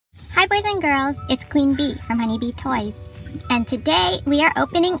boys and girls, it's Queen Bee from Honeybee Toys. And today we are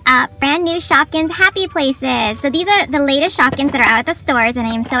opening up brand new Shopkins Happy places. So these are the latest Shopkins that are out at the stores, and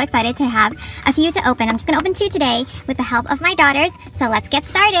I am so excited to have a few to open. I'm just going to open 2 today with the help of my daughters. So let's get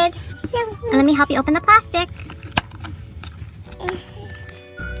started. And let me help you open the plastic.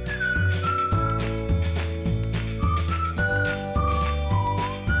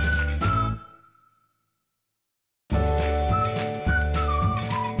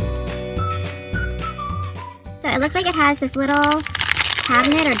 So it looks like it has this little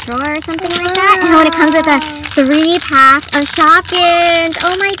cabinet or drawer or something like that. And it comes with a 3-pack of Shopkins.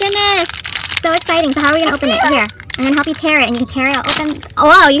 Oh my goodness. So exciting. So how are we going to open it? Here. I'm going to help you tear it. And you can tear it open.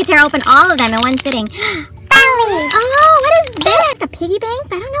 Oh, you can tear open all of them in one sitting. Oh, what is that? A piggy bank?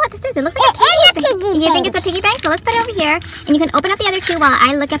 I don't know what this is. It looks like a piggy bank. You think it's a piggy bank? So let's put it over here. And you can open up the other 2 while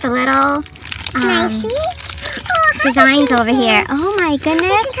I look at the little designs over here. Oh my goodness.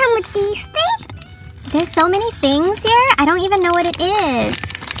 Does it come with these things? There's so many things here. I don't even know what it is.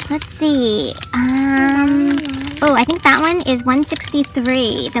 Let's see. Oh, I think that one is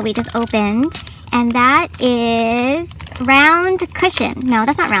 163 that we just opened. And that is round cushion. No,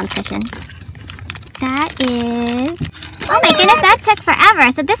 that's not round cushion. That is... Oh my goodness, that took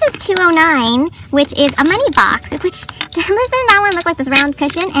forever. So this is 209, which is a money box. Which, doesn't that one look like this round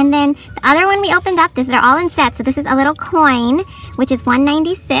cushion? And then the other one we opened up, they're all in sets. So this is a little coin, which is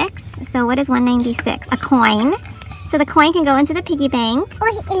 196. So what is 196? A coin. So the coin can go into the piggy bank. Or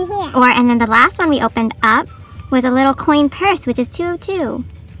in here. And then the last one we opened up was a little coin purse, which is 202.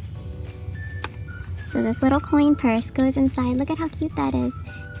 So this little coin purse goes inside. Look at how cute that is.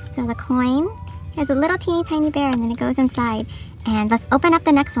 So the coin has a little teeny tiny bear, and then it goes inside. And let's open up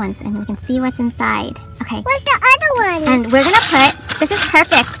the next ones and we can see what's inside. Okay. What's the other one? And we're gonna put, this is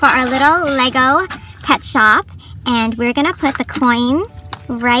perfect for our little Lego pet shop. And we're gonna put the coin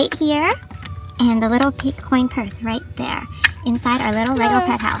right here and the little pink coin purse right there inside our little Lego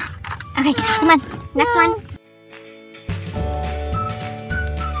pet house. Okay, come on, next one.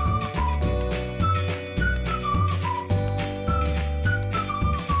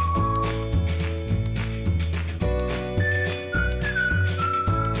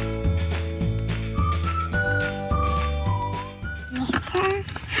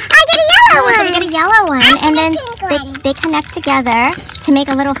 So we get a yellow one, and then they connect together to make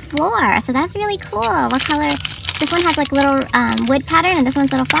a little floor. So that's really cool. What color? This one has like little wood pattern, and this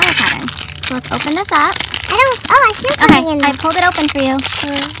one's little flower pattern. So let's open this up. I hear something in there. I pulled it open for you.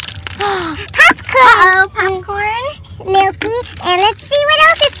 Popcorn! Uh-oh, popcorn. Milky, and let's see what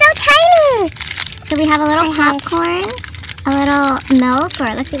else. It's so tiny! So we have a little popcorn, a little milk, or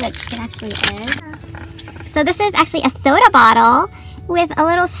let's see what it actually is. So this is actually a soda bottle with a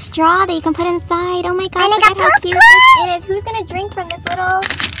little straw that you can put inside. Oh my gosh, look at how cute this is. Who's gonna drink from this little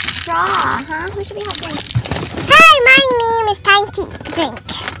straw, huh? Who should we have drink? Hi, my name is Tiny Drink.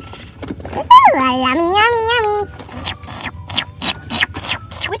 Ooh, yummy, yummy, yummy.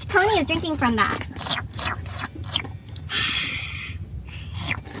 Which pony is drinking from that?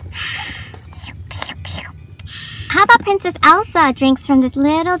 How about Princess Elsa drinks from this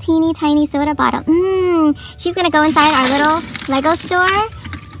little teeny tiny soda bottle? She's gonna go inside our little Lego store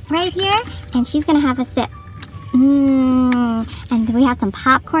right here, and she's gonna have a sip. And we have some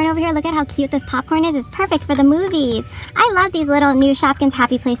popcorn over here. Look at how cute this popcorn is. It's perfect for the movies. I love these little new Shopkins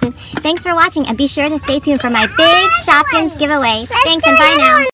Happy places. Thanks for watching, and be sure to stay tuned for my big Shopkins giveaway. Thanks, and bye now.